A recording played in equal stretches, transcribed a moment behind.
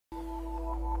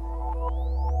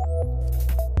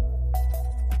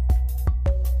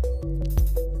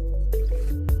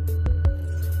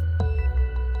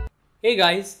Hey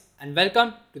guys, and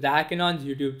welcome to the Hackinon's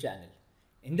YouTube channel.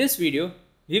 In this video,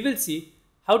 we will see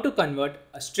how to convert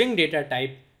a string data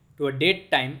type to a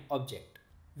datetime object.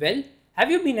 Well,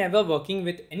 have you been ever working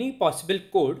with any possible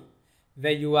code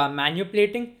where you are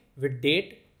manipulating with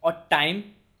date or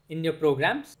time in your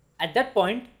programs? At that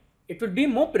point, it would be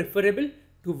more preferable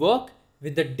to work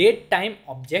with the datetime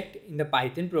object in the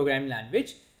Python programming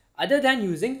language other than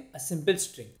using a simple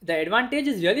string. The advantage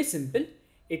is really simple.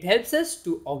 It helps us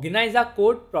to organize our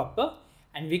code proper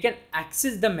and we can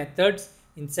access the methods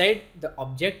inside the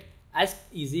object as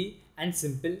easy and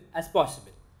simple as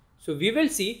possible. So we will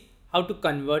see how to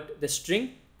convert the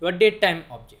string to a datetime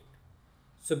object.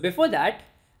 So before that,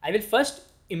 I will first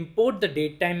import the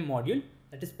datetime module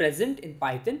that is present in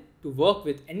Python to work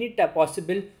with any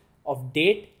possible of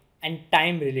date and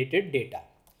time related data.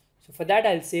 So for that,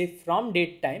 I'll say from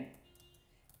datetime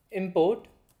import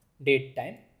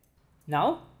datetime.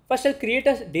 Now, first I'll create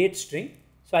a date string.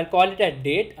 So I'll call it a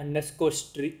date underscore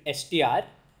str,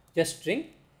 just string,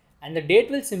 and the date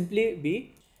will simply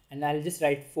be, and I'll just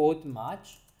write 4th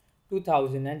March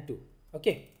 2002.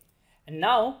 Okay. And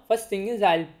now first thing is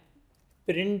I'll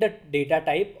print the data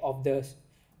type of the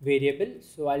variable.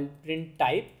 So I'll print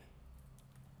type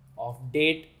of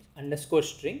date underscore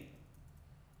string.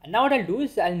 And now what I'll do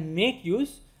is I'll make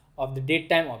use of the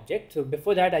datetime object. So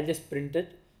before that, I'll just print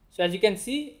it. So as you can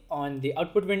see on the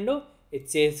output window, it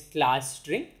says class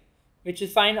string, which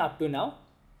is fine up to now.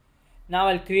 Now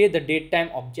I'll create the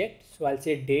datetime object. So I'll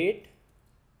say date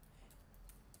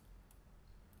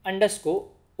underscore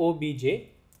obj,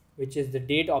 which is the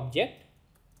date object,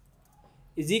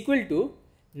 is equal to,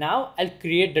 now I'll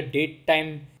create the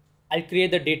datetime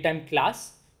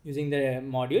class using the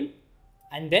module,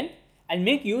 and then I'll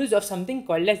make use of something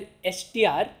called as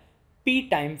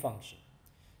strptime function.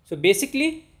 So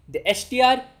basically the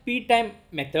strptime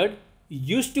method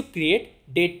used to create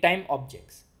datetime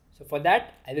objects. So for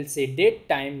that, I will say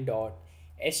datetime dot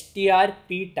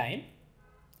strptime,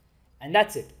 and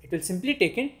that's it. It will simply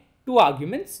take in two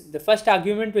arguments. The first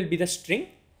argument will be the string,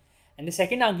 and the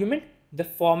second argument the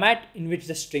format in which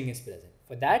the string is present.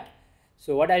 For that,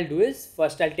 so what I'll do is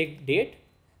first I'll take date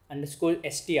underscore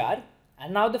str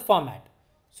and now the format.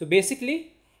 So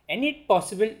basically any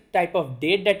possible type of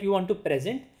date that you want to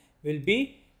present will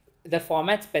be the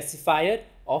format specifier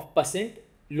of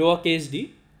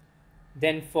 %d.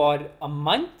 Then for a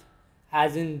month,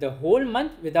 as in the whole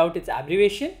month without its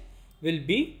abbreviation, will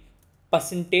be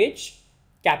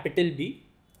 %B,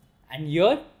 and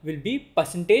year will be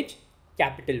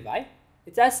 %Y.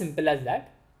 It's as simple as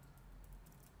that.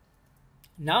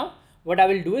 Now what I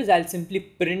will do is I'll simply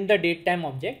print the datetime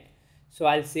object. So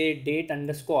I'll say date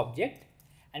underscore object,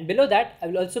 and below that I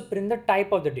will also print the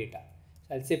type of the data.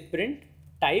 So I'll say print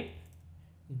type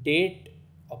date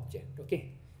object. Okay,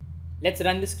 let's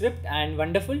run the script, and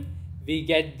wonderful, we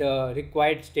get the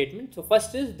required statement. So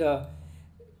first is the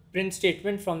print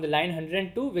statement from the line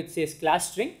 102, which says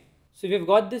class string. So we've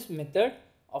got this method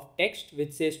of text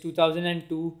which says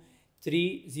 2002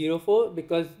 304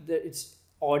 because it's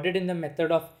ordered in the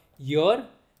method of year,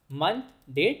 month,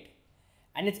 date,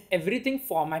 and it's everything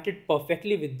formatted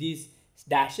perfectly with these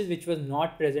dashes which was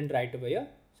not present right over here.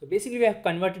 So basically we have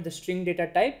converted the string data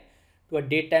type to a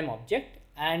datetime object,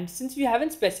 and since we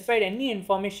haven't specified any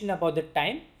information about the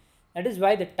time, that is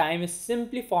why the time is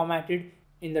simply formatted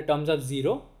in the terms of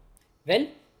 0. Well,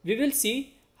 we will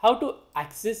see how to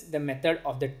access the method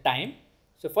of the time.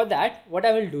 So for that, what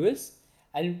I will do is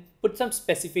I'll put some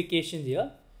specifications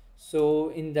here.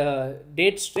 So in the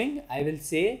date string, I will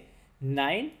say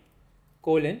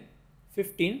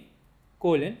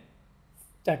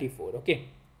 9:15:34. Okay.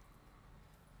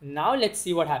 Now let's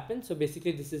see what happens. So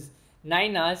basically this is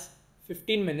 9 hours,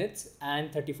 15 minutes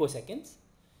and 34 seconds.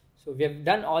 So we have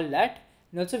done all that.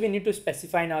 And also we need to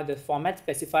specify now the format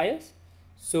specifiers.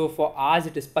 So for hours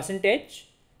it is %,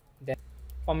 then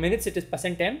for minutes it is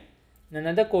 %m,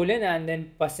 another colon, and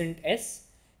then %s,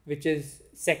 which is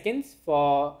seconds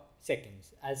for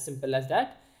seconds, as simple as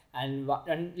that. And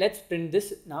let's print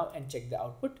this now and check the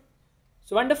output.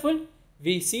 So wonderful,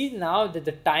 we see now that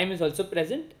the time is also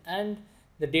present and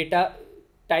the data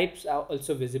types are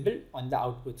also visible on the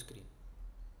output screen.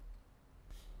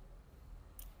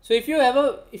 So if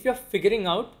you're figuring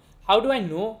out how do I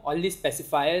know all these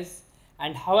specifiers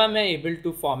and how am I able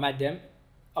to format them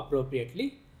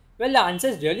appropriately, well, the answer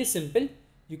is really simple.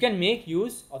 You can make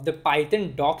use of the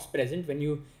Python docs present when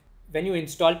you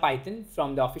install Python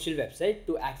from the official website.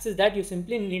 To access that, you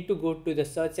simply need to go to the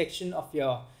search section of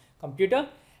your computer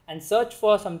and search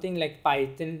for something like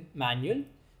Python manual.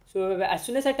 So as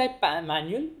soon as I type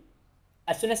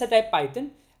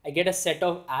Python, I get a set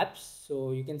of apps.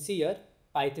 So you can see here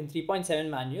Python 3.7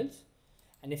 manuals,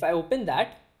 and if I open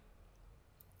that,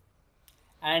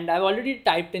 and I've already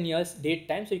typed in here date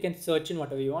time, so you can search in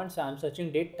whatever you want. So I'm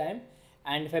searching date time,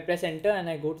 and if I press enter and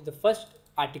I go to the first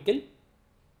article,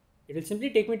 it will simply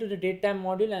take me to the date time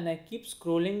module, and I keep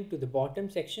scrolling to the bottom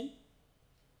section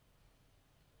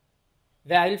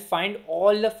where I will find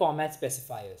all the format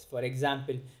specifiers. For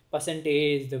example,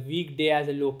 %A is the weekday as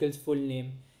a local's full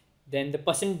name. Then the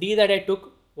 %D that I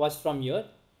took was from here,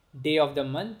 day of the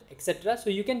month, etc.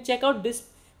 So you can check out this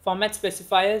format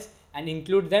specifiers and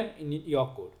include them in your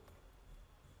code.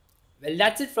 Well,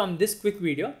 that's it from this quick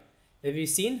video where we've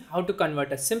seen how to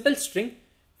convert a simple string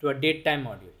to a datetime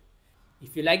module.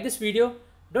 If you like this video,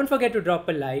 don't forget to drop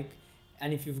a like,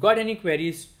 and if you've got any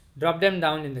queries, drop them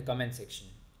down in the comment section.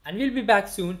 And we'll be back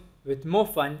soon with more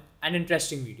fun and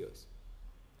interesting videos.